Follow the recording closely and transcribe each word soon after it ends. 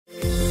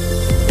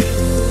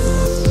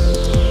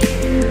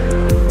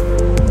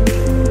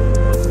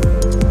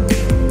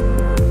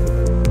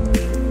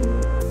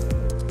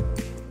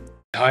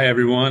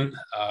everyone.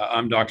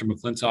 I'm Dr.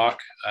 McClintock.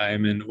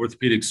 I'm an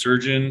orthopedic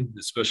surgeon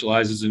that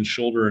specializes in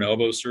shoulder and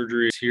elbow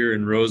surgery here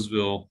in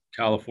Roseville,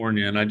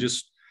 California. And I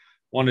just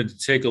wanted to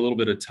take a little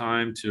bit of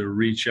time to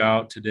reach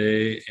out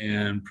today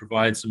and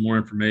provide some more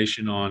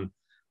information on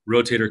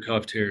rotator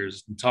cuff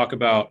tears and talk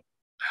about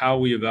how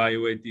we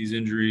evaluate these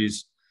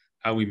injuries,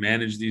 how we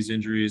manage these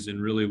injuries,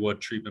 and really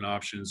what treatment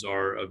options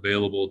are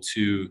available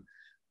to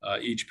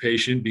each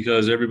patient,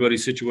 because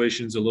everybody's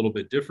situation is a little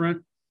bit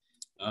different.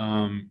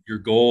 Your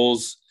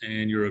goals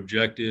and your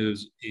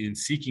objectives in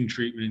seeking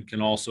treatment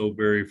can also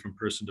vary from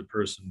person to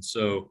person.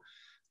 So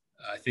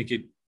I think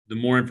the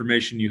more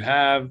information you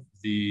have,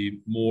 the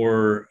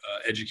more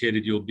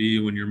educated you'll be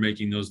when you're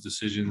making those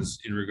decisions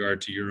in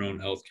regard to your own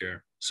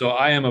healthcare. So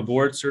I am a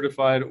board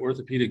certified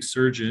orthopedic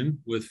surgeon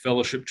with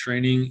fellowship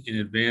training in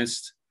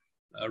advanced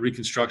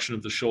reconstruction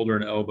of the shoulder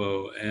and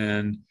elbow.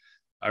 And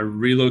I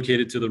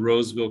relocated to the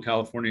Roseville,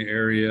 California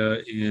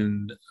area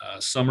in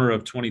summer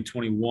of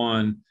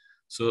 2021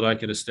 so that I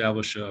could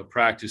establish a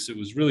practice that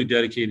was really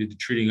dedicated to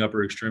treating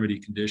upper extremity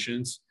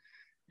conditions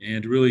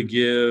and really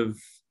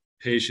give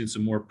patients a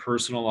more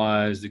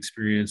personalized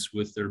experience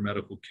with their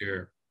medical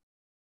care.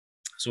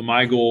 So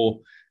my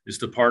goal is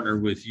to partner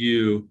with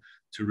you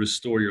to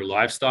restore your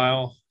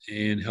lifestyle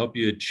and help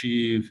you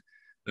achieve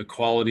the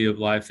quality of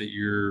life that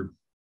you're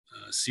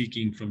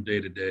seeking from day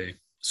to day.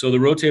 So the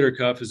rotator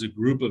cuff is a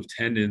group of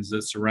tendons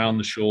that surround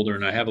the shoulder,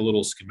 and I have a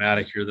little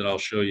schematic here that I'll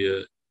show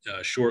you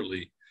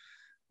shortly.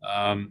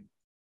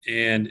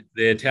 And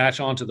they attach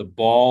onto the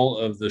ball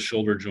of the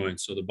shoulder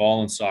joint, so the ball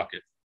and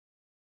socket.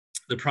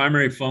 The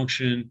primary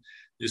function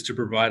is to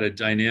provide a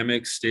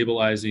dynamic,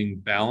 stabilizing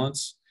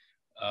balance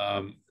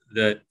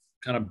that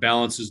kind of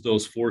balances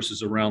those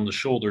forces around the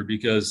shoulder,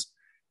 because,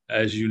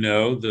 as you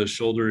know, the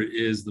shoulder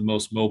is the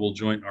most mobile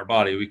joint in our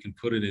body. We can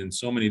put it in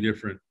so many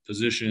different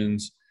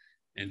positions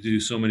and do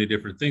so many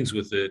different things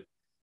with it.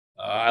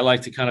 I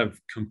like to kind of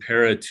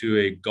compare it to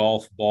a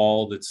golf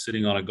ball that's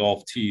sitting on a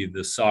golf tee.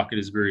 The socket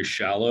is very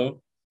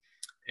shallow,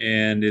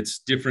 and it's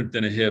different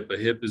than a hip. A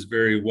hip is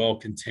very well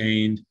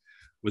contained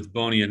with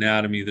bony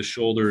anatomy. The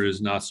shoulder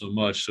is not so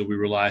much. So we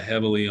rely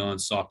heavily on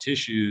soft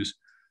tissues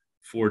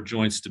for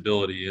joint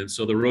stability. And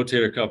so the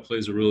rotator cuff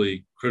plays a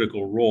really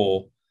critical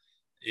role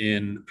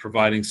in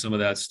providing some of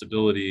that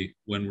stability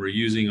when we're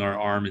using our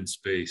arm in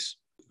space.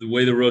 The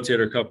way the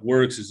rotator cuff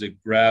works is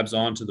it grabs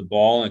onto the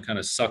ball and kind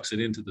of sucks it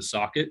into the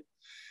socket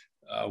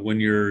when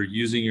you're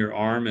using your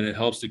arm, and it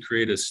helps to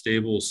create a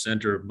stable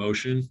center of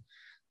motion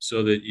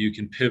so that you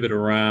can pivot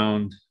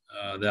around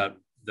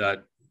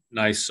that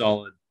nice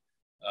solid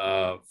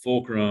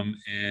fulcrum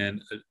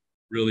and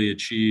really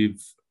achieve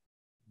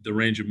the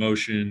range of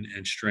motion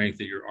and strength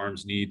that your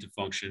arms need to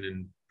function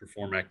and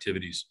perform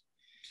activities.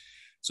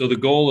 So the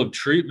goal of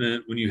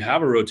treatment when you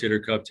have a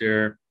rotator cuff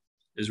tear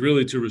is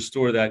really to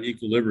restore that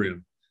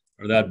equilibrium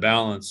or that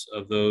balance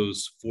of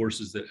those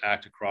forces that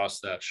act across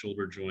that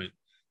shoulder joint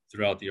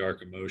throughout the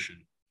arc of motion.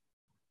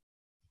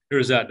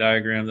 Here's that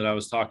diagram that I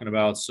was talking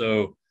about.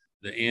 So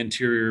the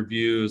anterior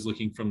view is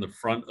looking from the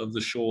front of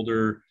the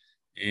shoulder,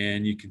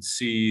 and you can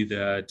see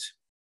that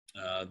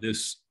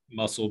this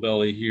muscle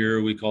belly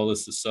here, we call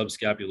this the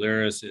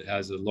subscapularis. It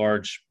has a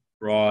large,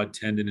 broad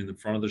tendon in the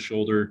front of the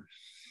shoulder,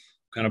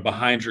 kind of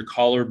behind your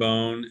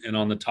collarbone, and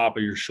on the top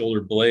of your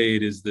shoulder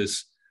blade is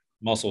this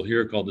muscle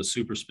here called the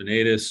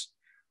supraspinatus.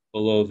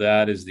 Below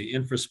that is the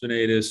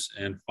infraspinatus,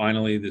 and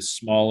finally this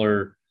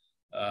smaller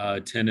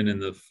tendon in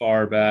the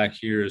far back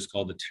here is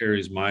called the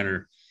teres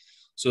minor.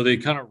 So they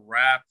kind of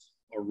wrap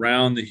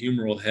around the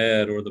humeral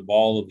head or the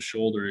ball of the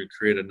shoulder and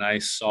create a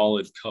nice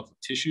solid cuff of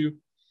tissue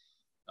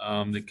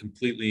that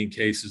completely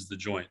encases the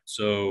joint.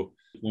 So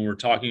when we're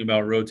talking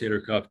about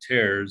rotator cuff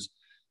tears,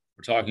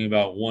 we're talking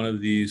about one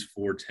of these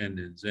four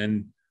tendons.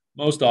 And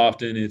most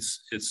often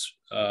it's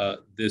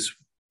this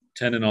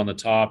tendon on the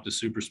top, the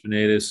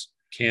supraspinatus,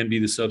 can be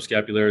the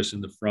subscapularis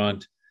in the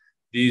front.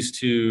 These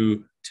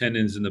two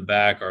tendons in the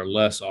back are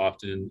less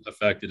often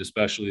affected,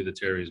 especially the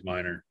teres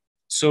minor.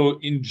 So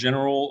in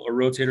general, a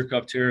rotator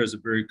cuff tear is a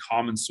very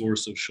common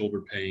source of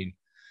shoulder pain.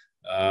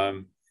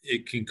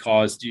 It can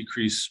cause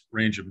decreased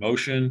range of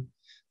motion.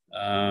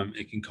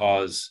 It can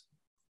cause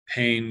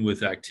pain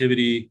with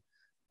activity.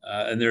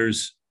 And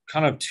there's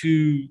kind of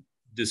two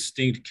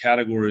distinct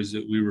categories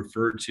that we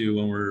refer to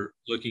when we're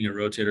looking at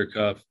rotator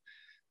cuff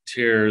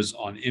tears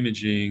on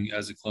imaging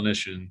as a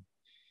clinician.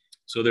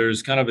 So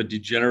there's kind of a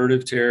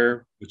degenerative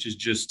tear, which is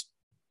just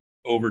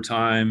over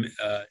time,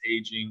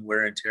 aging,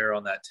 wear and tear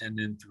on that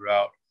tendon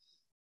throughout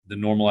the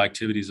normal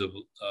activities of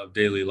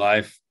daily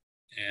life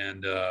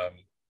and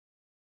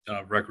kind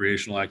of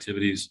recreational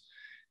activities.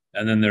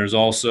 And then there's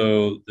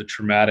also the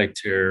traumatic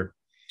tear.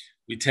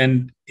 We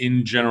tend,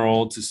 in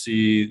general, to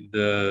see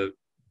the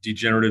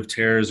degenerative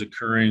tears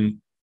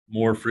occurring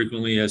more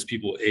frequently as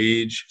people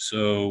age.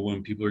 So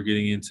when people are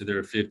getting into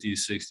their 50s,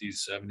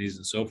 60s, 70s,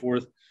 and so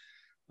forth,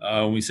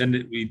 we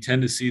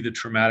tend to see the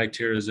traumatic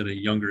tears in a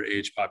younger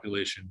age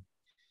population,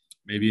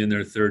 maybe in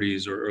their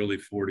 30s or early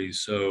 40s.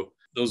 So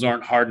those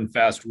aren't hard and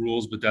fast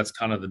rules, but that's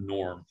kind of the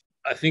norm.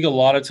 I think a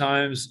lot of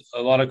times,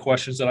 a lot of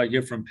questions that I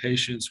get from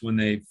patients when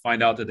they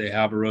find out that they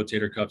have a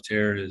rotator cuff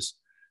tear is,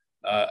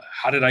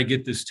 how did I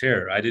get this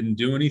tear? I didn't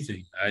do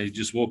anything. I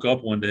just woke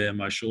up one day and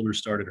my shoulder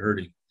started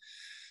hurting.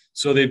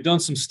 So they've done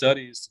some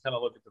studies to kind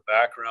of look at the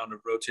background of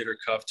rotator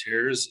cuff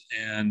tears.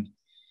 And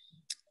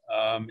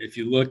if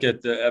you look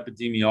at the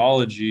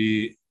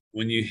epidemiology,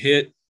 when you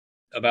hit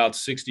about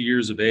 60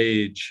 years of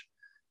age,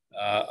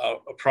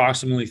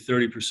 approximately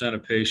 30%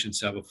 of patients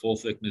have a full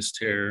thickness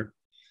tear.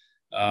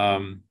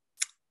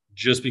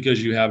 Just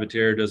because you have a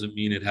tear doesn't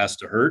mean it has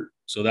to hurt.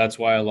 So that's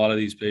why a lot of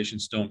these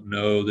patients don't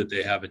know that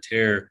they have a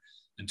tear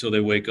until they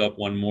wake up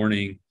one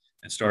morning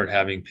and start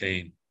having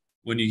pain.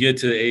 When you get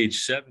to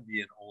age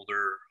 70 and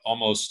older,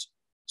 almost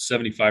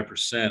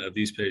 75% of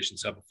these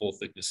patients have a full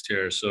thickness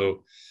tear.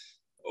 So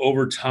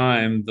over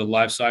time, the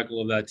life cycle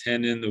of that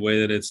tendon, the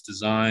way that it's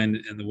designed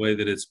and the way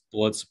that its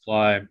blood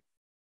supply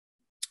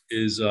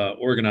is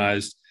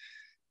organized,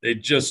 they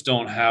just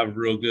don't have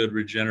real good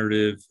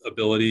regenerative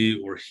ability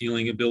or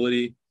healing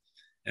ability.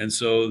 And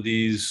so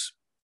these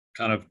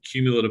kind of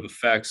cumulative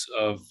effects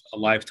of a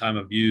lifetime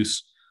of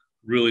use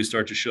really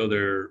start to show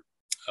their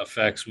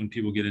effects when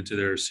people get into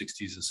their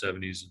 60s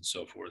and 70s and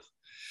so forth.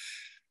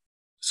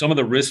 Some of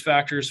the risk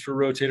factors for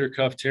rotator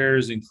cuff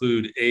tears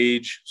include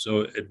age,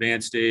 so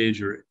advanced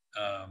age or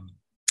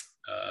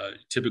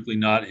typically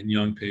not in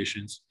young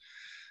patients.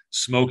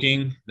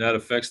 Smoking, that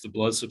affects the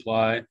blood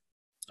supply.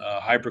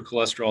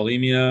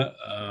 Hypercholesterolemia,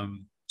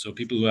 so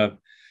people who have,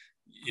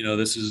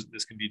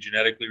 this can be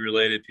genetically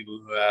related.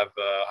 People who have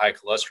high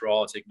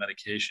cholesterol, take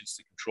medications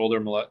to control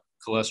their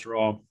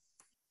cholesterol,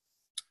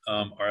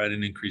 are at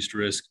an increased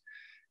risk.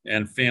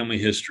 And family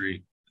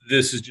history.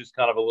 This is just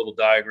kind of a little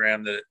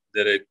diagram that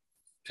it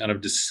kind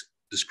of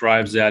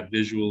describes that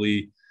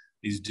visually.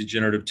 These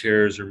degenerative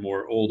tears are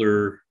more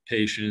older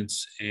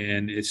patients,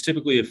 and it's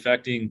typically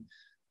affecting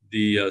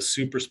the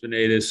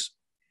supraspinatus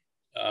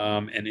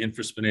and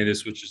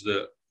infraspinatus, which is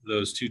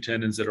those two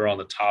tendons that are on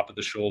the top of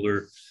the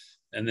shoulder.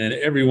 And then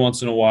every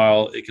once in a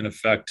while, it can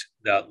affect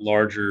that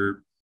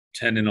larger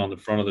tendon on the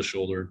front of the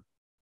shoulder.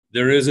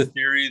 There is a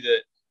theory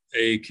that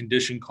a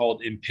condition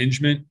called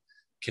impingement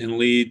can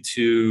lead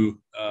to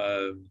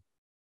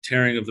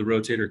tearing of the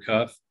rotator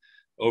cuff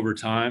over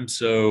time.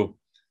 So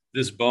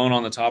this bone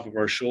on the top of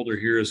our shoulder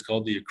here is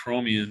called the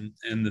acromion.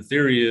 And the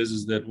theory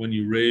is that when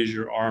you raise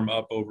your arm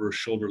up over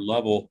shoulder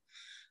level,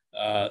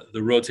 the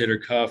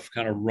rotator cuff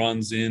kind of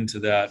runs into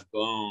that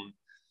bone,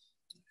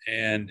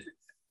 and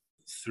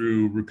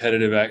through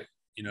repetitive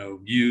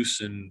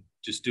use and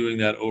just doing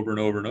that over and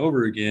over and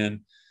over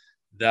again,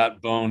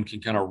 that bone can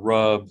kind of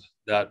rub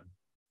that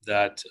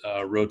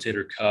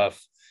rotator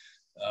cuff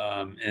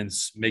and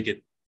make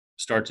it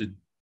start to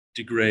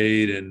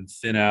degrade and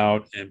thin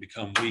out and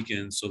become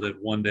weakened, so that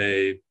one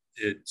day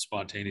it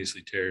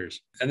spontaneously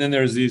tears. And then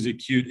there's these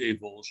acute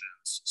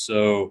avulsions.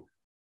 So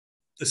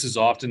this is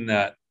often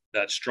that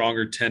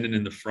stronger tendon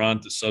in the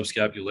front, the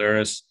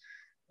subscapularis.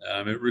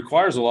 It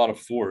requires a lot of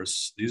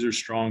force. These are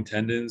strong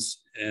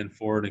tendons, and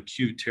for an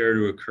acute tear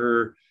to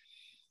occur,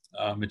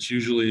 it's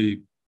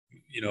usually,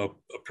 a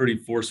pretty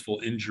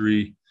forceful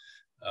injury,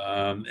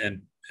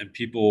 and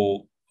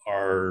people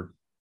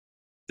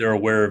they're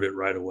aware of it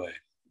right away.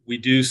 We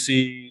do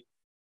see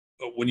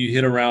when you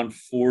hit around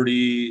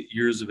 40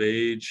 years of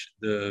age,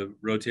 the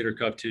rotator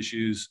cuff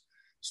tissues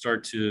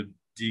start to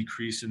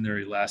decrease in their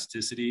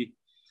elasticity.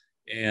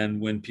 And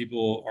when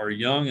people are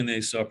young and they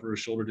suffer a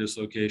shoulder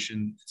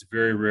dislocation, it's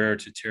very rare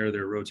to tear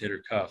their rotator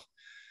cuff.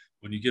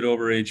 When you get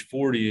over age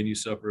 40 and you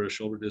suffer a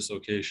shoulder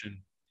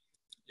dislocation,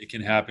 it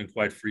can happen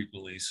quite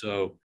frequently.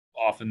 So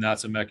often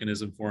that's a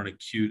mechanism for an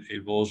acute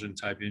avulsion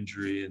type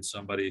injury in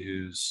somebody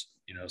who's,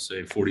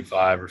 say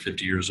 45 or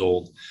 50 years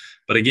old.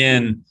 But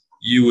again,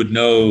 you would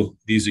know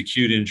these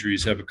acute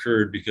injuries have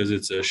occurred because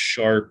it's a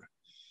sharp,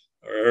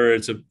 or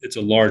it's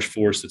a large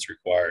force that's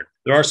required.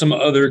 There are some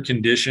other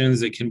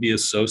conditions that can be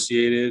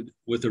associated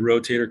with a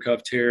rotator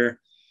cuff tear.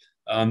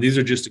 These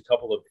are just a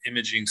couple of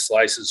imaging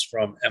slices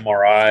from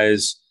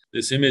MRIs.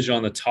 This image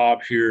on the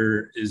top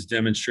here is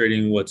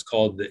demonstrating what's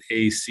called the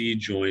AC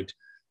joint,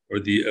 or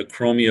the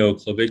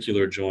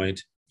acromioclavicular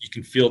joint. You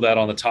can feel that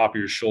on the top of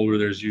your shoulder.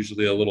 There's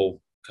usually a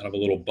little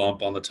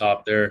bump on the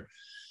top there.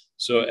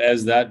 So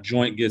as that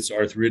joint gets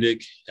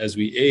arthritic, as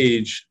we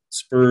age,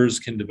 spurs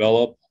can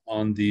develop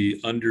on the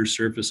under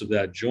surface of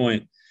that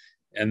joint,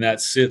 and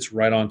that sits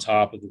right on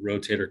top of the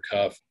rotator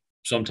cuff.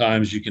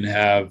 Sometimes you can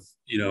have,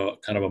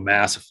 kind of a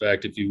mass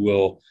effect, if you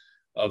will,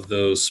 of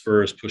those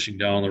spurs pushing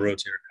down the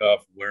rotator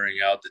cuff, wearing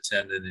out the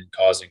tendon and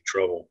causing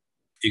trouble.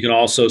 You can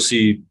also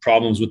see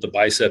problems with the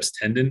biceps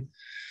tendon.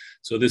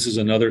 So this is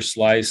another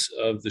slice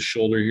of the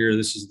shoulder here.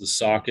 This is the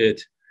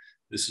socket.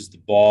 This is the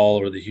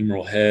ball, or the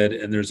humeral head.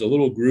 And there's a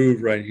little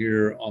groove right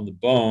here on the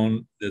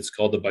bone that's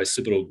called the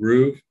bicipital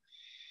groove.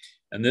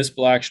 And this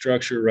black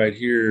structure right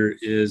here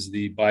is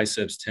the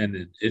biceps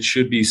tendon. It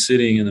should be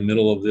sitting in the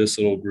middle of this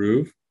little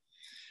groove.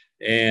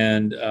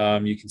 And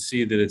you can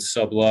see that it's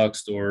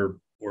subluxed or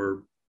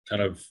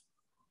kind of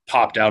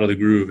popped out of the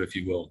groove, if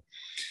you will.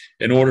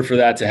 In order for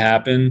that to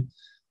happen,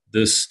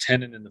 This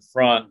tendon in the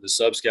front, the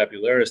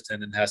subscapularis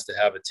tendon, has to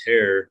have a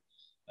tear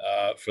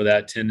for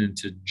that tendon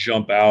to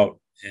jump out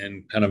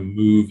and kind of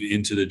move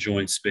into the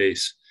joint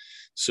space.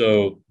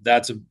 So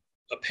that's a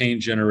pain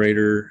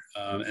generator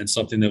and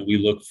something that we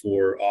look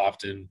for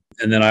often.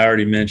 And then I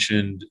already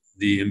mentioned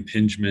the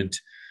impingement,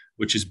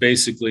 which is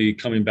basically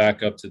coming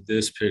back up to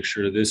this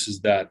picture. This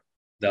is that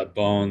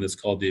bone that's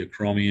called the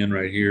acromion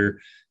right here.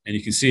 And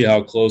you can see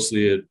how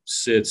closely it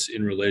sits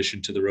in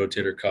relation to the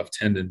rotator cuff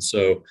tendon.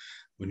 So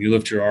when you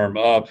lift your arm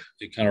up,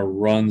 it kind of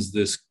runs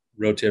this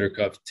rotator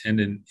cuff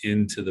tendon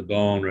into the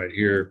bone right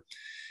here.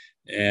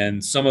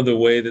 And some of the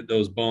way that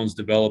those bones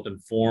develop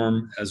and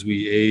form as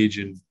we age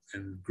and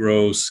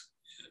grow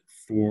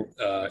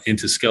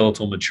into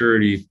skeletal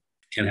maturity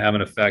can have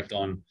an effect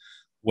on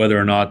whether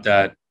or not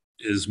that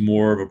is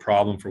more of a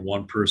problem for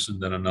one person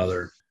than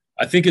another.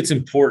 I think it's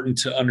important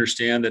to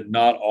understand that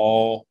not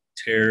all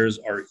tears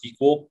are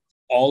equal.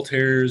 All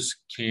tears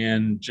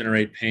can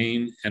generate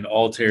pain, and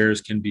all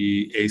tears can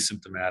be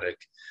asymptomatic.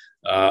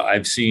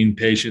 I've seen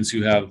patients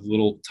who have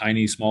little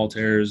tiny small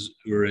tears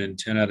who are in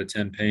 10 out of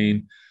 10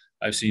 pain.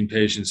 I've seen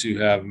patients who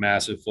have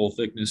massive full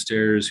thickness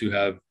tears who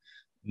have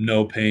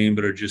no pain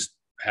but are just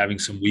having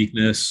some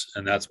weakness,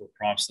 and that's what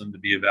prompts them to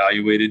be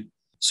evaluated.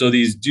 So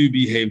these do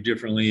behave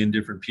differently in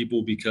different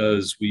people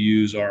because we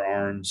use our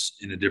arms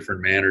in a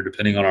different manner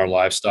depending on our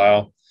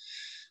lifestyle.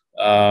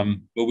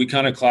 But we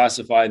kind of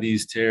classify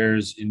these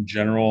tears in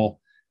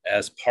general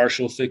as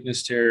partial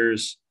thickness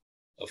tears,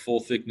 a full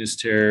thickness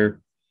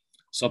tear,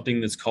 something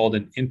that's called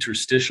an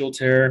interstitial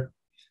tear,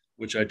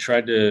 which I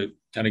tried to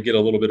kind of get a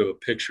little bit of a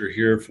picture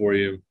here for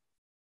you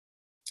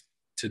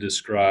to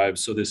describe.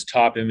 So this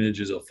top image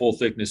is a full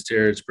thickness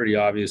tear. It's pretty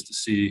obvious to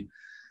see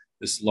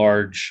this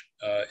large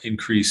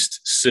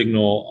increased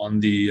signal on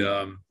the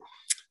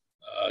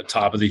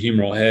top of the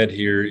humeral head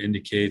here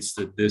indicates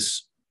that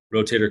this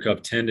rotator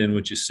cuff tendon,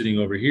 which is sitting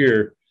over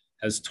here,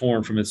 has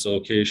torn from its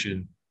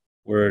location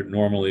where it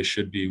normally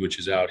should be, which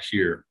is out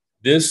here.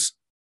 This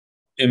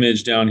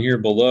image down here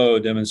below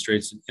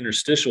demonstrates an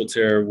interstitial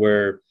tear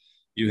where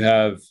you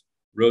have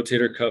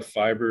rotator cuff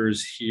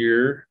fibers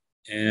here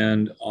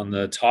and on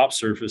the top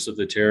surface of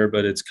the tear,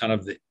 but it's kind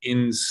of the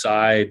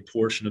inside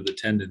portion of the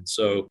tendon.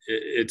 So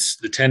it's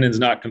the tendon's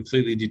not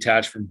completely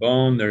detached from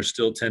bone. There's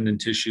still tendon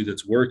tissue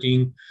that's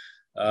working,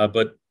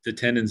 but the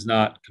tendon's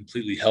not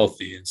completely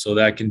healthy. And so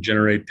that can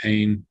generate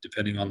pain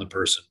depending on the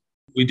person.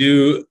 We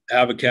do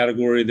have a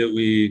category that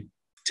we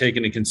take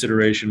into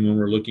consideration when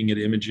we're looking at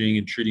imaging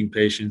and treating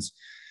patients,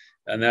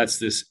 and that's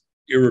this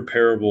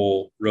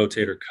irreparable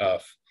rotator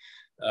cuff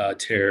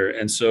tear.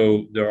 And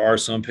so there are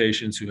some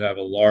patients who have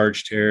a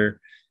large tear.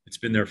 It's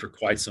been there for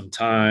quite some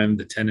time.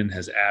 The tendon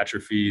has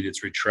atrophied,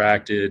 it's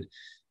retracted,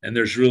 and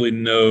there's really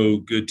no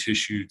good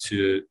tissue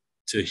to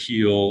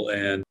heal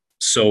and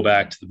sew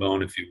back to the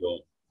bone, if you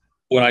will.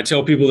 When I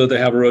tell people that they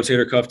have a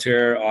rotator cuff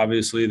tear,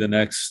 obviously the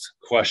next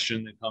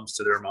question that comes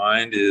to their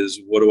mind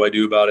is, what do I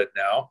do about it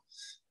now?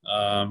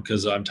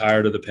 Because I'm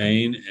tired of the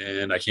pain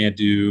and I can't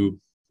do,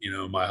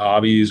 my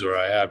hobbies, or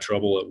I have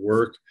trouble at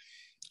work.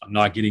 I'm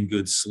not getting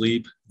good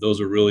sleep. Those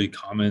are really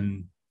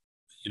common,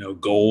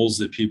 goals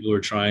that people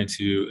are trying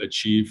to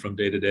achieve from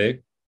day to day.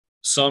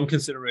 Some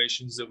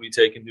considerations that we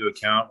take into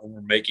account when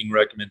we're making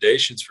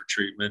recommendations for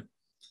treatment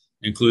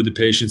include the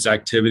patient's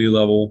activity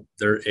level,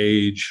 their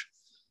age,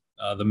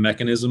 the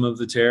mechanism of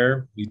the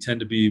tear. We tend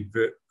to be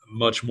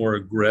much more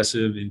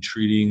aggressive in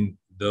treating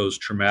those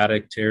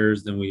traumatic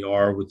tears than we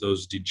are with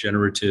those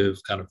degenerative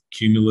kind of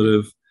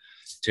cumulative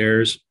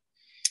tears,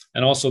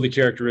 and also the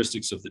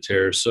characteristics of the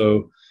tear.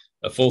 So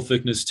a full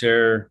thickness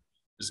tear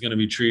is going to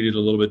be treated a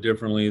little bit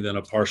differently than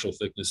a partial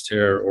thickness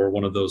tear or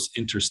one of those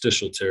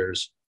interstitial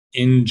tears.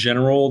 In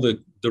general, the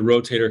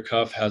rotator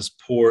cuff has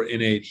poor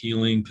innate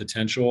healing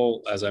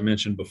potential, as I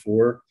mentioned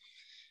before.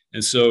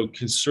 And so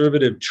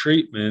conservative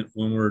treatment,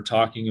 when we're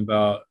talking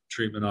about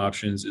treatment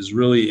options, is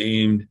really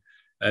aimed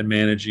at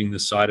managing the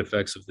side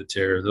effects of the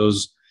tear.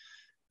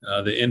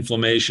 The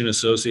inflammation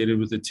associated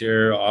with the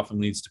tear often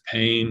leads to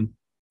pain.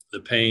 The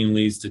pain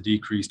leads to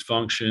decreased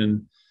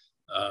function.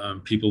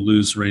 People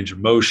lose range of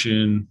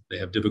motion. They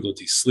have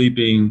difficulty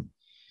sleeping.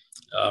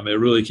 It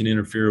really can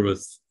interfere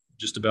with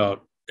just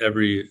about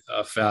every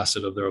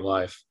facet of their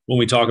life. When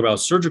we talk about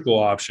surgical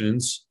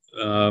options,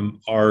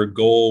 our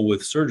goal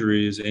with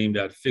surgery is aimed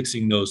at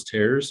fixing those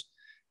tears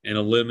and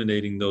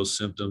eliminating those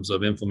symptoms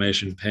of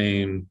inflammation,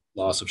 pain,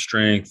 loss of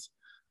strength,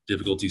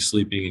 difficulty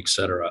sleeping,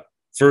 etc.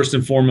 First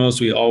and foremost,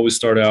 we always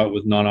start out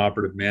with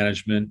non-operative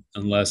management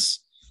unless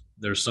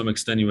there's some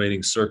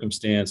extenuating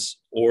circumstance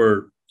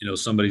or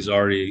somebody's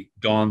already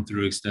gone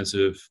through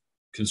extensive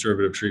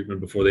conservative treatment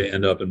before they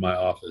end up in my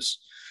office.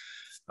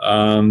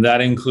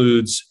 That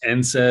includes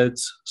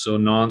NSAIDs, so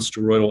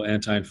non-steroidal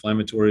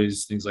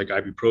anti-inflammatories, things like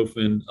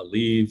ibuprofen,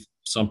 Aleve,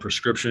 some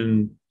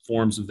prescription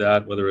forms of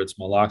that, whether it's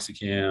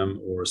meloxicam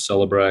or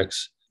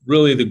Celebrex.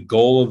 Really, the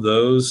goal of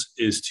those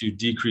is to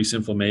decrease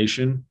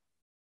inflammation.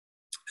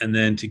 And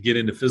then to get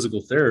into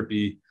physical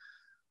therapy,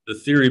 the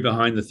theory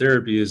behind the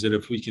therapy is that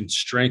if we can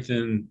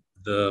strengthen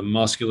the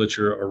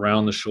musculature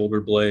around the shoulder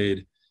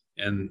blade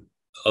and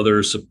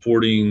other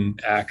supporting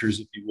actors,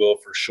 if you will,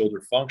 for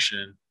shoulder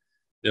function,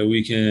 that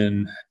we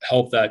can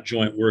help that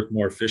joint work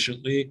more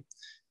efficiently,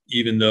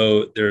 even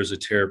though there's a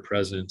tear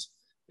present.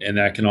 And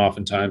that can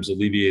oftentimes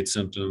alleviate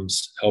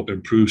symptoms, help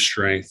improve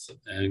strength,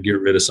 and get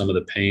rid of some of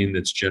the pain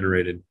that's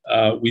generated.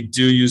 We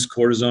do use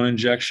cortisone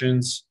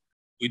injections.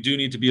 We do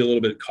need to be a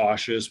little bit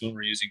cautious when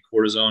we're using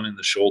cortisone in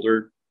the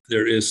shoulder.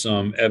 There is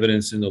some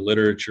evidence in the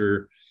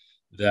literature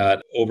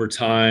that over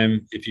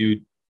time, if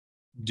you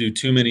do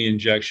too many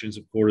injections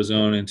of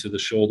cortisone into the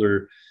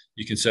shoulder,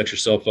 you can set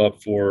yourself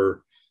up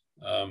for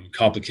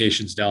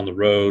complications down the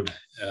road.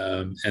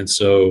 And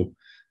so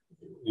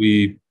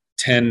we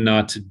tend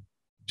not to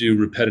do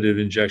repetitive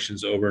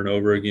injections over and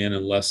over again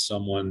unless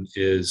someone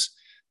is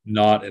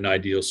not an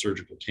ideal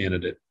surgical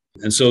candidate.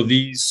 And so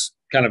these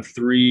kind of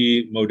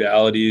three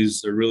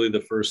modalities are really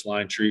the first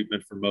line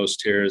treatment for most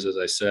tears, as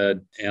I said.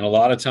 And a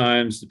lot of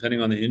times,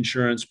 depending on the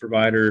insurance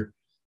provider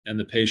and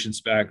the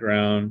patient's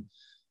background,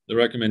 the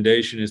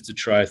recommendation is to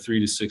try 3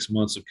 to 6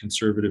 months of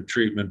conservative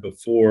treatment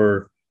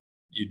before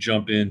you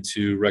jump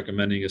into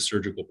recommending a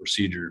surgical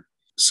procedure.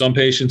 Some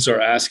patients are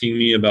asking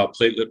me about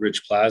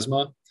platelet-rich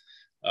plasma.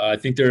 I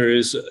think there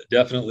is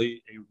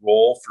definitely a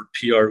role for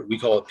PR. We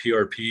call it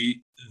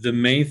PRP. The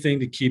main thing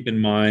to keep in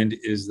mind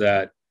is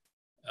that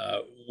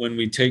when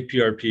we take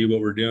PRP, what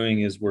we're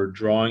doing is we're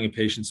drawing a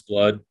patient's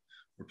blood,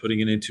 we're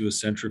putting it into a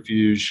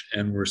centrifuge,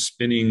 and we're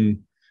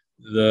spinning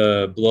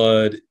the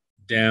blood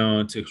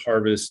down to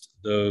harvest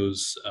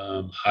those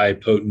high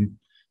potent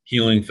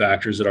healing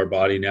factors that our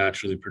body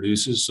naturally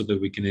produces so that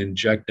we can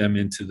inject them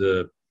into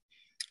the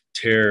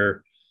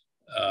tear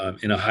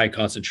in a high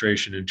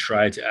concentration and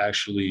try to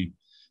actually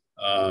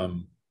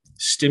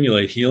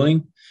stimulate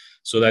healing.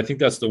 So I think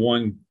that's the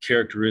one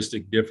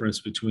characteristic difference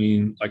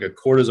between, like, a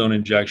cortisone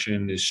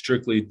injection is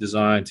strictly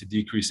designed to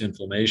decrease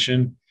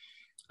inflammation.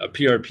 A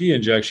PRP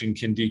injection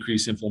can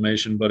decrease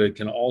inflammation, but it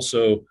can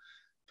also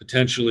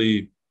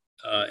potentially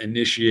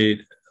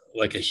initiate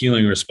like a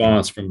healing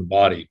response from the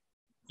body.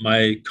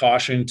 My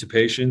caution to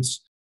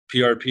patients: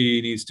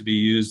 PRP needs to be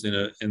used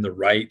in the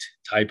right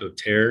type of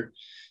tear.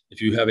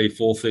 If you have a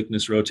full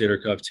thickness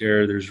rotator cuff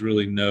tear, there's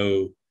really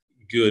no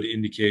good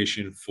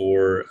indication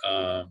for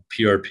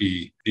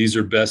PRP. These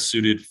are best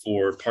suited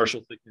for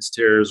partial thickness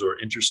tears or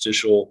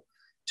interstitial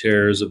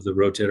tears of the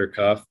rotator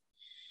cuff.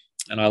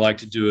 And I like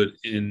to do it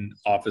in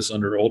office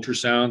under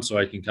ultrasound so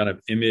I can kind of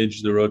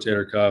image the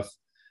rotator cuff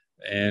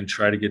and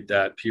try to get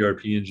that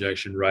PRP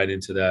injection right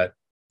into that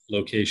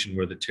location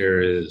where the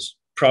tear is.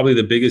 Probably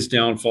the biggest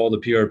downfall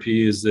of the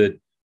PRP is that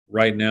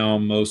right now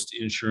most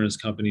insurance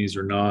companies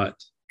are not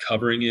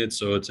covering it,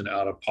 so it's an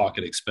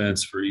out-of-pocket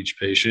expense for each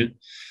patient.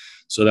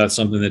 So that's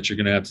something that you're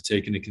going to have to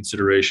take into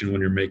consideration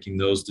when you're making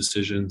those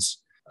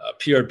decisions.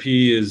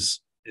 PRP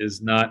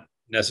is not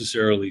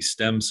necessarily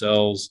stem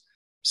cells.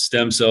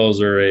 Stem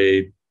cells are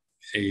a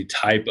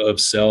type of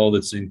cell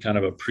that's in kind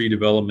of a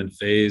pre-development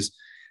phase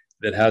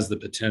that has the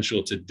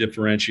potential to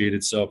differentiate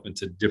itself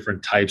into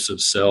different types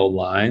of cell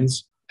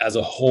lines. As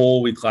a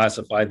whole, we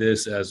classify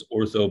this as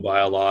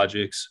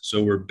orthobiologics.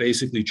 So we're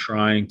basically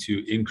trying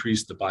to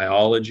increase the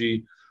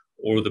biology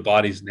or the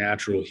body's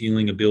natural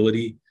healing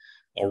ability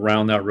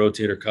around that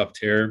rotator cuff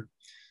tear.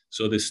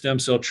 So the stem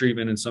cell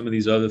treatment and some of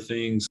these other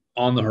things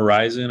on the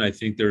horizon, I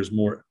think there's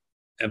more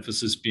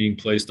emphasis being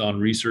placed on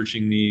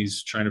researching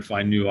these, trying to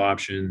find new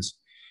options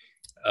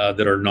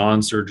that are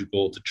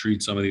non-surgical to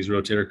treat some of these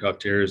rotator cuff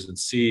tears and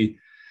see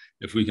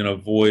if we can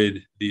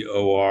avoid the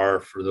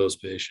OR for those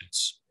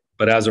patients.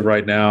 But as of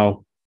right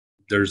now,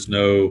 there's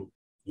no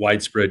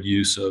widespread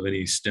use of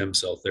any stem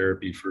cell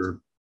therapy for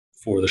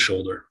the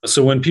shoulder.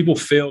 So when people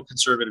fail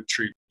conservative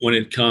treatment, when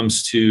it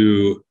comes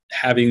to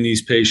having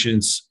these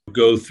patients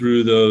go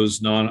through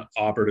those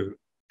non-operative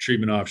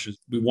treatment options,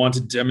 we want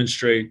to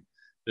demonstrate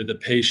that the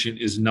patient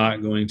is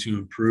not going to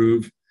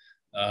improve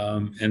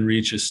and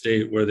reach a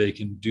state where they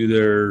can do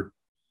their,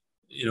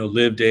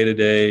 live day to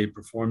day,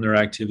 perform their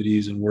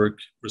activities and work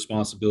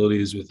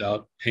responsibilities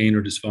without pain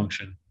or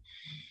dysfunction.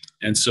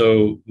 And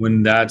so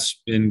when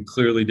that's been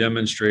clearly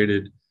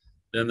demonstrated,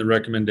 then the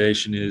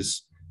recommendation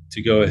is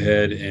to go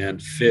ahead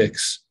and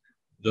fix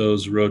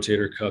those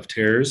rotator cuff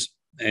tears.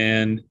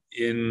 And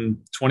in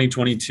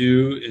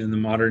 2022, in the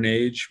modern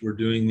age, we're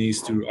doing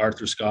these through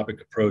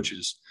arthroscopic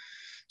approaches.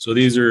 So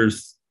these are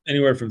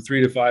anywhere from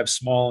 3 to 5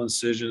 small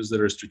incisions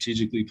that are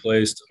strategically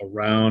placed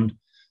around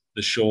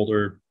the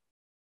shoulder.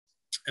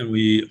 And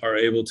we are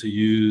able to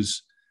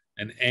use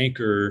an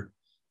anchor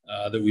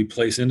that we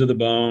place into the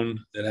bone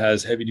that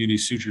has heavy-duty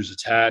sutures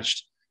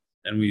attached.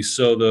 And we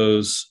sew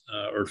those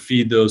or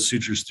feed those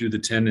sutures through the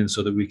tendon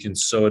so that we can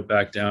sew it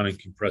back down and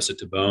compress it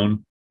to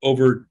bone.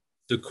 Over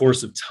the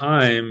course of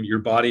time, your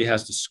body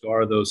has to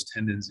scar those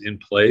tendons in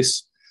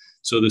place.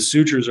 So the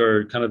sutures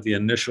are kind of the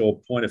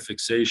initial point of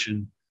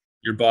fixation.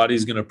 Your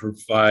body's going to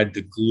provide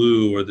the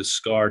glue or the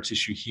scar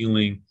tissue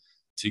healing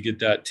to get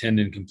that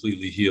tendon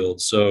completely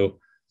healed. So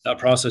that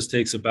process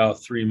takes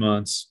about 3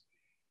 months.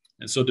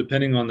 And so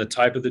depending on the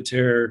type of the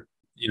tear,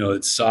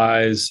 its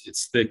size,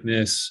 its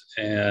thickness,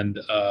 and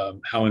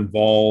how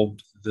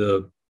involved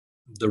the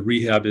the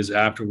rehab is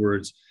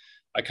afterwards.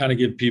 I kind of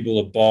give people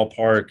a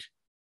ballpark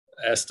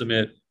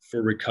estimate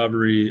for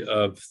recovery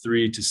of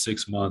 3 to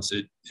 6 months.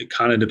 It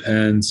kind of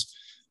depends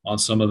on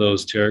some of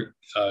those tear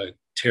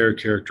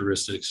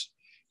characteristics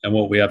and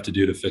what we have to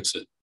do to fix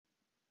it.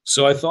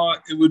 So I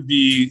thought it would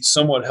be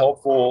somewhat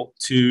helpful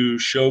to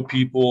show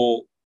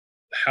people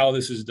how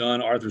this is done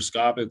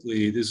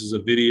arthroscopically. This is a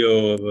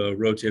video of a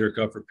rotator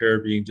cuff repair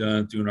being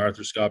done through an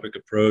arthroscopic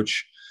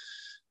approach.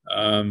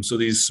 So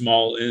these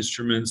small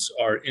instruments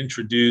are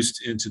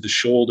introduced into the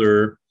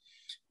shoulder,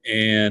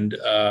 and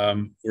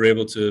we're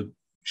able to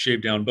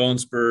shape down bone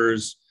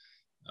spurs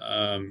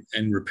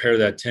and repair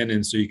that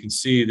tendon. So you can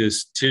see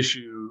this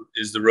tissue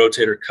is the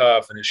rotator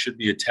cuff, and it should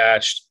be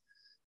attached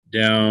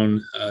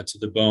down to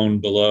the bone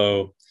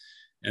below.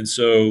 And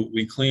so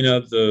we clean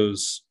up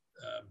those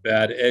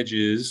bad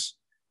edges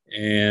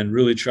and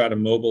really try to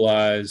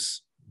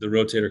mobilize the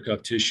rotator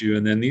cuff tissue.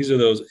 And then these are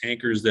those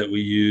anchors that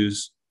we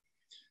use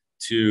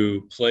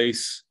to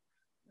place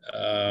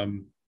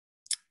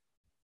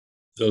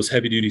those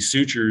heavy duty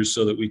sutures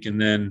so that we can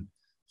then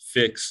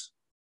fix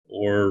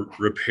or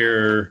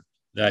repair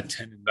that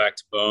tendon back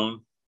to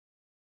bone.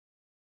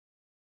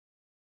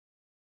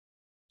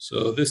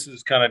 So this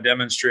is kind of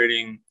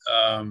demonstrating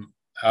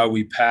how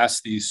we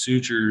pass these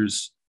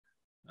sutures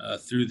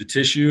through the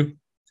tissue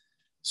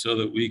so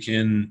that we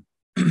can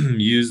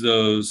use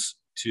those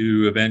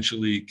to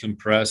eventually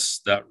compress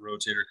that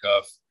rotator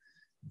cuff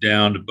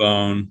down to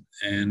bone.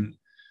 And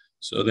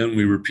so then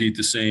we repeat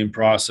the same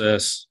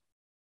process,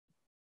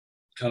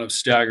 kind of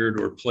staggered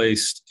or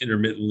placed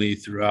intermittently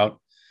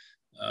throughout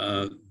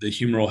the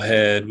humeral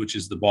head, which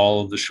is the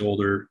ball of the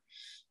shoulder,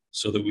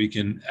 so that we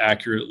can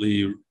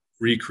accurately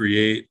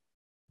recreate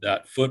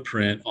that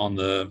footprint on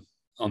the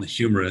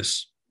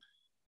humerus.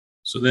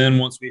 So then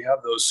once we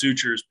have those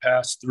sutures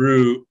pass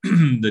through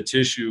the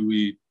tissue,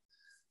 we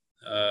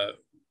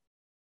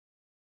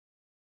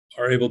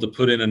are able to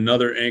put in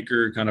another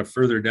anchor kind of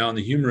further down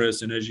the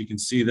humerus. And as you can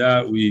see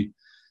that, we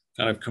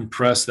kind of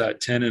compress that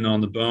tendon on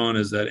the bone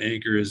as that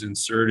anchor is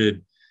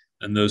inserted.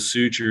 And those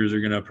sutures are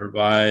going to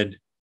provide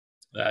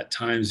that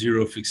time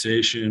zero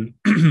fixation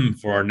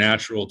for our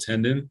natural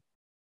tendon.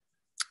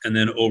 And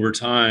then over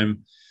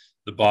time,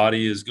 the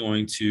body is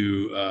going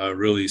to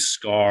really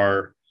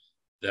scar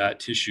that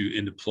tissue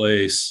into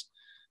place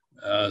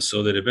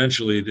so that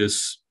eventually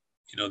this,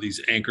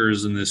 these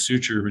anchors and this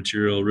suture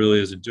material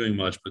really isn't doing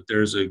much, but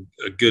there's a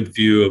good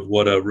view of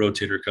what a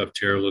rotator cuff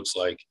tear looks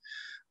like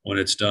when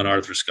it's done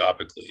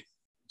arthroscopically.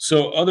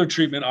 So other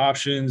treatment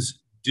options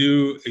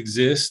do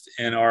exist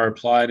and are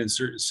applied in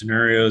certain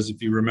scenarios.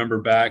 If you remember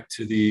back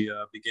to the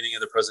beginning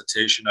of the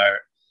presentation,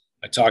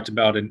 I talked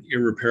about an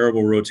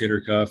irreparable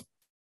rotator cuff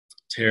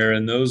tear,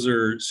 and those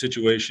are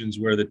situations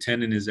where the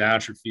tendon is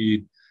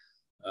atrophied.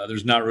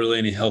 There's not really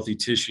any healthy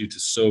tissue to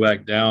sew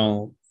back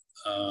down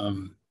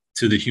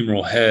to the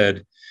humeral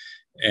head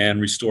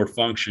and restore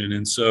function.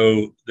 And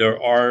so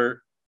there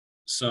are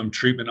some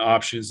treatment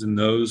options in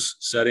those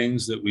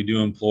settings that we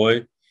do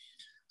employ.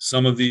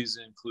 Some of these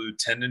include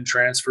tendon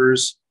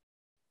transfers.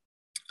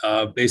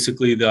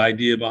 Basically, the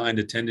idea behind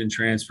a tendon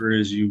transfer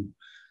is you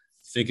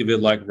think of it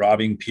like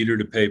robbing Peter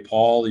to pay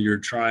Paul. You're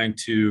trying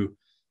to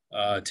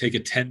take a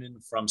tendon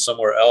from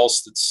somewhere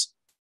else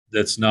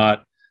that's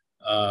not,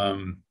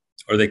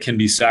 or that can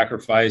be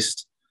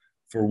sacrificed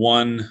for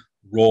one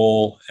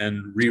role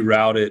and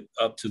reroute it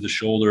up to the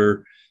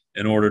shoulder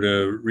in order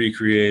to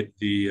recreate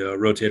the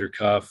rotator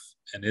cuff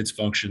and its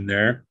function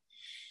there.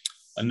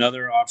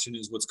 Another option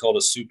is what's called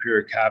a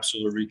superior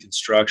capsular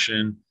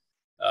reconstruction.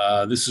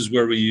 This is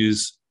where we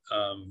use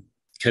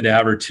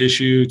cadaver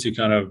tissue to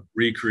kind of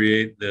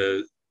recreate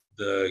a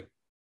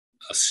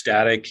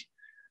static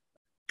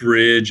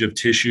bridge of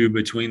tissue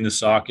between the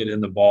socket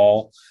and the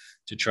ball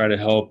to try to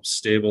help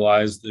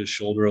stabilize the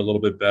shoulder a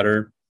little bit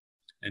better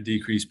and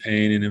decrease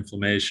pain and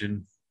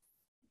inflammation.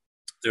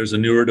 There's a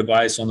newer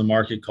device on the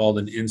market called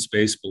an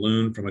in-space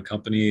balloon from a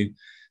company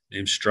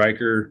named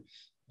Stryker.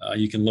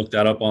 You can look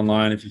that up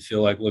online if you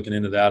feel like looking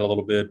into that a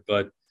little bit,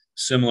 but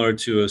similar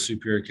to a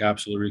superior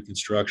capsular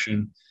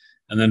reconstruction.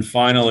 And then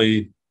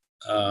finally,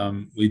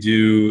 we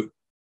do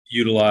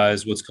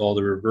utilize what's called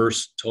a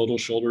reverse total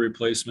shoulder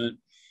replacement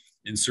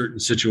in certain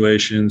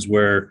situations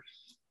where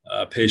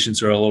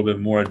patients are a little bit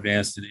more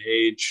advanced in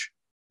age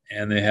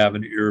and they have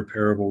an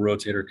irreparable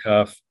rotator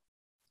cuff.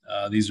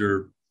 These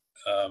are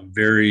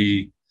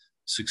very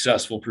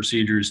successful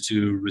procedures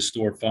to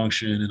restore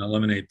function and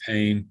eliminate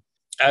pain.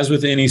 As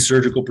with any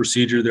surgical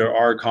procedure, there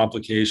are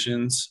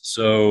complications.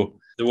 So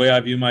the way I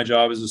view my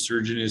job as a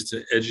surgeon is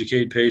to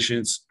educate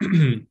patients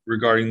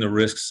regarding the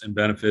risks and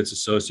benefits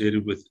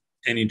associated with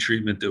any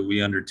treatment that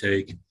we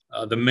undertake.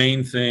 The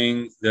main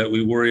thing that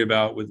we worry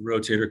about with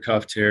rotator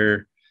cuff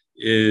tear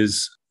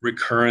is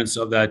recurrence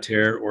of that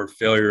tear or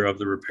failure of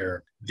the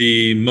repair.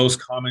 The most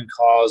common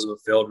cause of a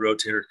failed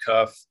rotator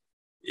cuff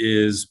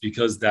is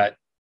because that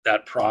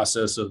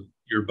process of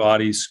your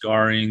body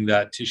scarring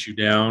that tissue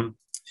down,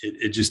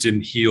 it just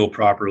didn't heal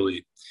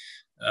properly.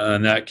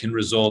 And that can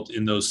result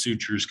in those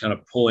sutures kind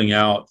of pulling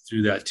out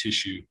through that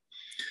tissue.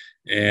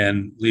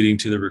 and leading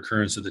to the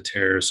recurrence of the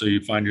tear. So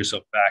you find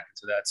yourself back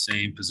into that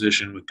same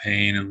position with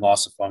pain and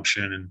loss of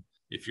function. And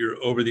if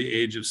you're over the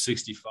age of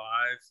 65,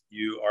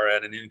 you are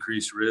at an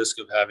increased risk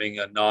of having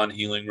a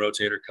non-healing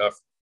rotator cuff,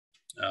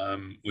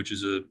 which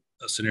is a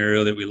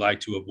scenario that we like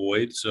to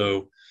avoid.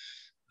 So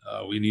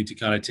we need to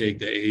kind of take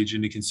the age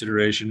into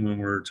consideration when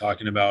we're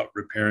talking about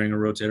repairing a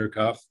rotator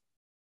cuff.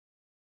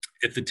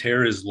 If the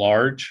tear is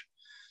large,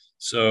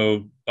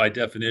 so by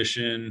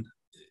definition,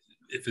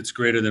 if it's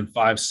greater than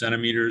 5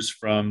 centimeters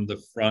from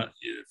the front,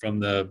 from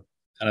the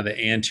kind of the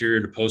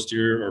anterior to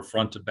posterior or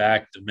front to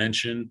back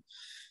dimension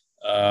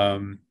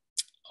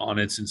on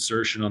its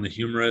insertion on the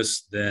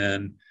humerus,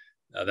 then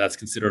that's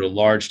considered a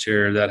large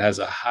tear. That has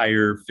a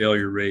higher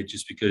failure rate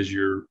just because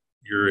you're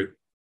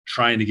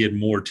trying to get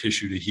more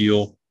tissue to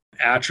heal.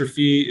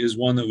 Atrophy is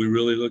one that we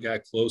really look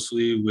at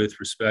closely with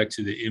respect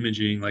to the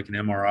imaging, like an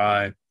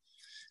MRI,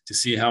 to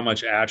see how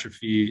much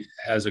atrophy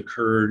has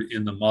occurred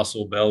in the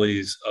muscle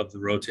bellies of the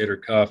rotator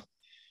cuff,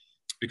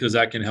 because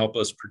that can help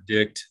us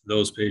predict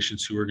those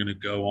patients who are going to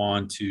go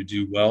on to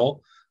do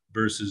well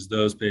versus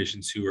those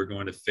patients who are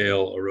going to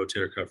fail a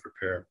rotator cuff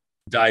repair.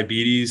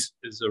 Diabetes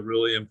is a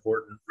really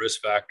important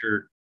risk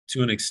factor.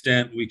 To an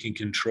extent, we can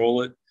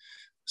control it.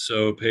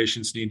 So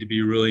patients need to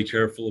be really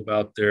careful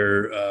about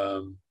their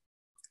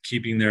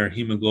keeping their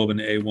hemoglobin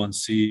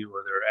A1C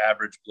or their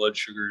average blood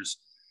sugars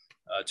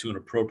to an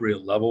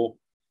appropriate level.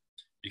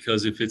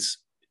 Because if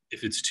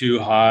it's too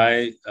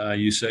high,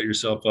 you set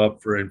yourself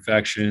up for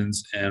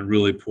infections and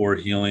really poor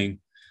healing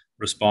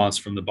response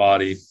from the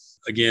body.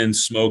 Again,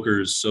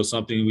 smokers, so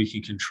something we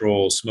can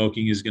control.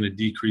 Smoking is going to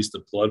decrease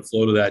the blood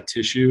flow to that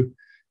tissue,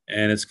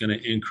 and it's going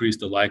to increase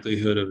the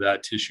likelihood of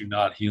that tissue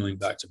not healing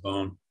back to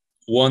bone.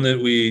 One that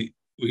we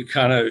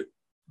kind of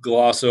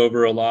gloss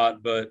over a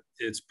lot, but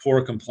it's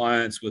poor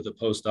compliance with the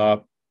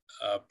post-op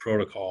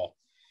protocol.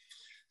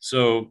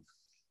 So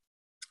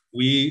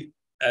we,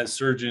 as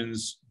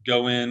surgeons,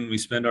 go in, we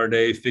spend our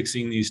day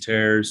fixing these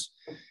tears,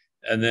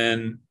 and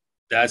then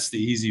that's the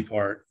easy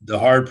part. The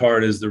hard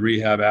part is the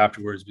rehab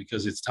afterwards,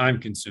 because it's time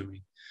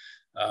consuming.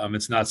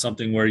 It's not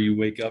something where you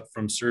wake up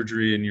from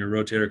surgery and your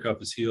rotator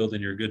cuff is healed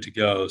and you're good to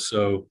go.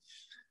 So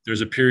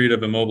there's a period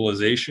of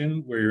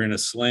immobilization where you're in a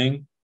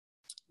sling.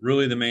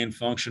 Really, the main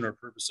function or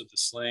purpose of the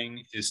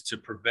sling is to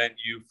prevent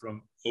you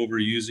from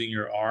overusing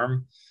your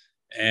arm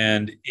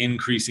and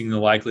increasing the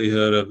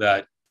likelihood of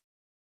that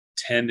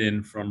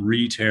tendon from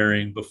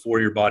re-tearing before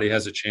your body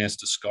has a chance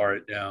to scar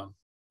it down.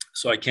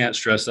 So I can't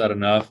stress that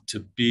enough, to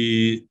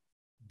be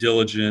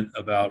diligent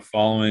about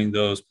following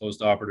those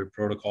post-operative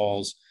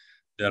protocols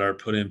that are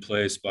put in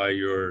place by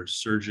your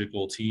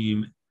surgical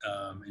team,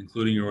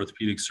 including your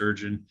orthopedic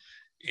surgeon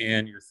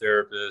and your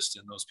therapist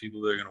and those people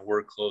that are going to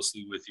work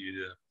closely with you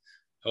to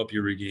help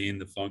you regain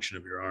the function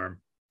of your arm.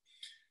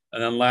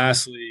 And then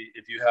lastly,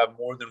 if you have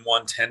more than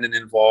one tendon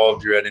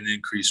involved, you're at an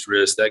increased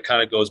risk. That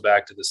kind of goes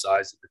back to the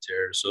size of the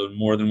tear. So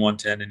more than one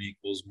tendon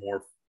equals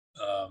more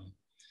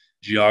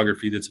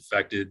geography that's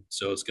affected.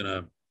 So it's going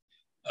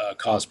to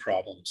cause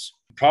problems.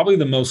 Probably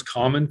the most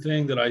common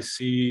thing that I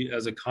see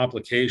as a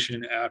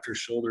complication after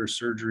shoulder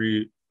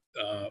surgery,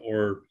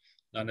 or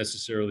not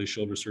necessarily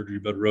shoulder surgery,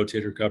 but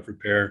rotator cuff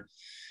repair,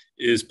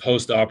 is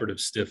post-operative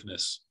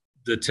stiffness.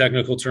 The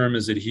technical term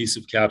is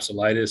adhesive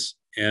capsulitis.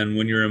 And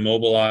when you're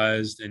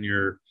immobilized and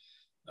you're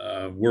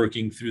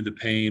working through the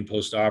pain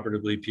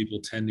post-operatively, people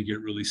tend to get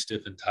really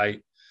stiff and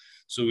tight.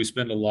 So we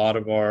spend a lot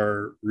of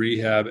our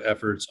rehab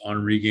efforts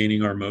on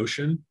regaining our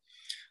motion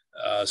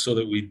so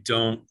that we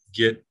don't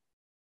get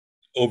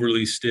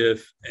overly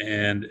stiff.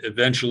 And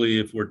eventually,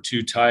 if we're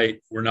too tight,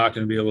 we're not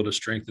going to be able to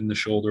strengthen the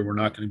shoulder. We're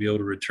not going to be able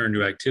to return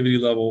to activity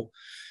level.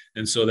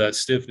 And so that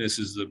stiffness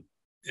is,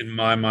 in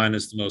my mind,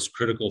 is the most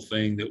critical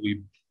thing that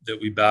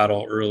we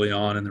battle early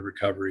on in the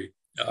recovery.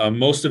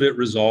 Most of it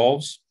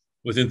resolves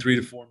within 3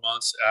 to 4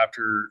 months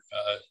after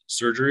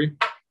surgery.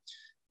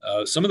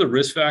 Some of the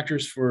risk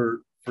factors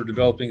for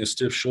developing a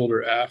stiff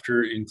shoulder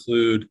after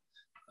include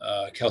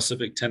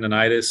calcific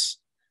tendonitis.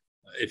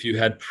 If you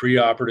had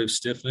preoperative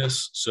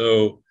stiffness,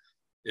 so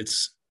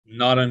it's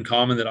not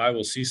uncommon that I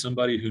will see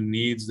somebody who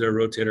needs their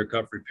rotator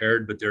cuff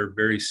repaired, but they're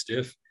very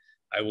stiff.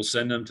 I will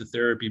send them to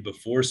therapy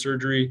before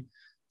surgery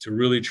to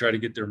really try to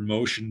get their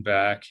motion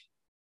back.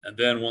 And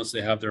then once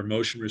they have their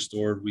motion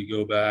restored, we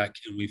go back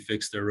and we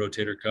fix their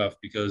rotator cuff,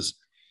 because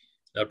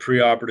that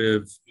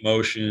preoperative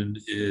motion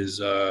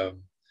is a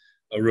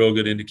real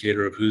good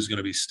indicator of who's going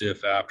to be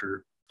stiff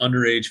after.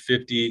 Under age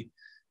 50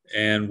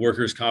 and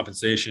workers'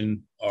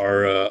 compensation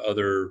are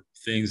other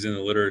things in the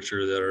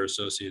literature that are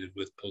associated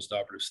with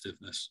postoperative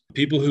stiffness.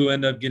 People who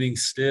end up getting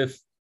stiff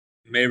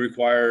may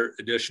require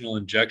additional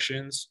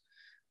injections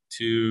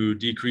to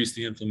decrease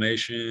the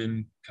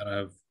inflammation, kind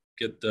of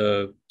get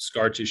the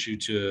scar tissue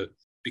to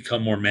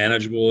become more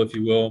manageable, if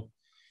you will,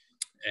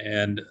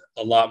 and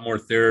a lot more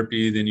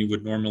therapy than you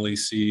would normally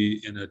see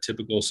in a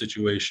typical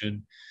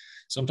situation.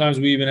 Sometimes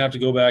we even have to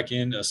go back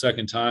in a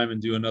second time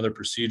and do another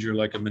procedure,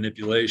 like a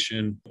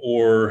manipulation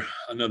or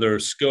another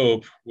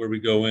scope, where we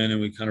go in and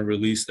we kind of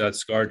release that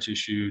scar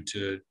tissue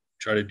to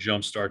try to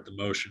jumpstart the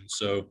motion.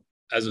 So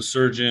as a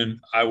surgeon,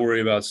 I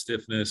worry about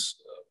stiffness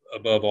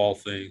above all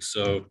things.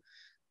 So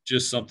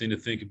just something to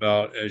think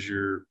about as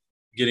you're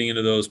getting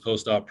into those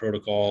post-op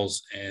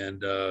protocols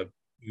and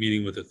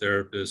meeting with a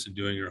therapist and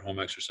doing your home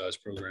exercise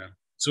program.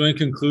 So in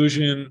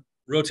conclusion,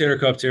 rotator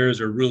cuff tears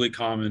are really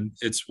common.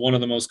 It's one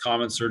of the most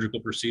common surgical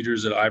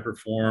procedures that I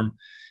perform,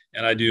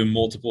 and I do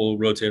multiple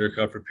rotator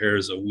cuff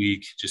repairs a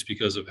week just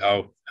because of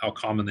how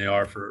common they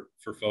are for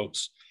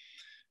folks.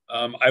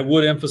 I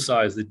would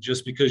emphasize that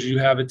just because you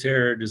have a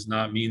tear does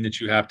not mean that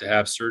you have to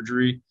have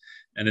surgery,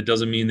 and it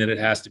doesn't mean that it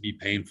has to be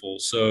painful.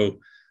 So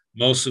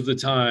most of the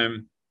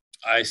time,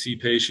 I see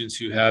patients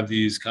who have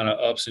these kind of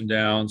ups and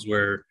downs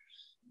where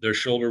their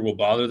shoulder will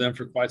bother them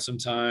for quite some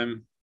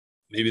time.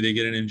 Maybe they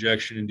get an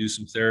injection and do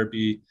some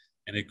therapy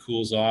and it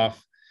cools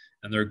off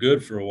and they're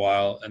good for a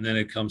while. And then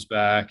it comes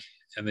back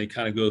and they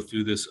kind of go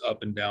through this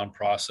up and down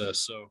process.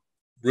 So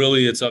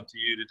really it's up to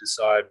you to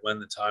decide when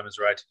the time is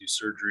right to do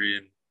surgery,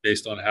 and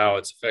based on how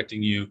it's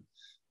affecting you,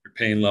 your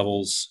pain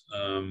levels,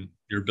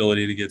 your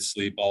ability to get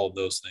sleep, all of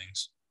those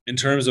things. In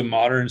terms of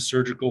modern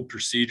surgical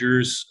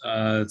procedures,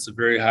 it's a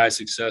very high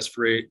success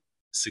rate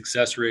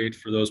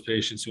for those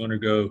patients who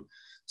undergo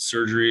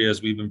surgery,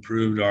 as we've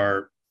improved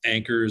our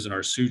anchors and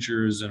our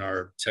sutures and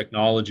our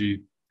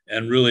technology,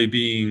 and really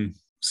being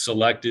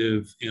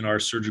selective in our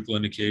surgical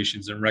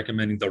indications and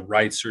recommending the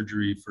right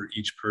surgery for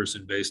each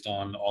person based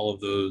on all of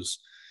those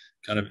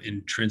kind of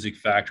intrinsic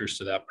factors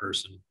to that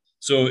person.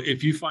 So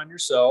if you find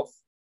yourself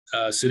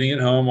sitting at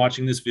home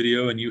watching this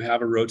video and you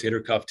have a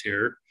rotator cuff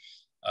tear,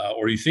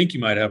 or you think you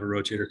might have a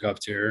rotator cuff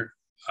tear,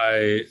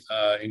 I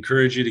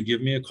encourage you to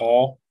give me a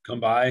call,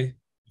 come by,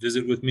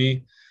 visit with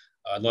me.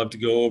 I'd love to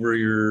go over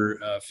your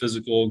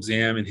physical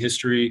exam and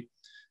history,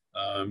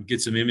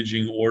 get some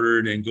imaging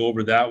ordered and go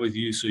over that with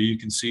you so you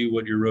can see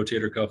what your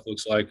rotator cuff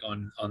looks like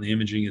on the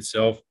imaging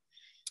itself,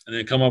 and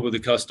then come up with a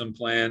custom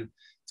plan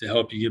to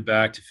help you get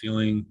back to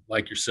feeling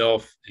like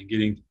yourself and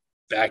getting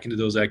back into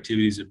those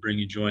activities that bring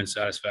you joy and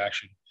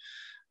satisfaction.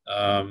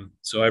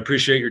 So I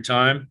appreciate your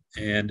time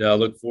and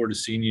look forward to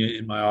seeing you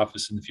in my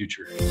office in the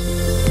future.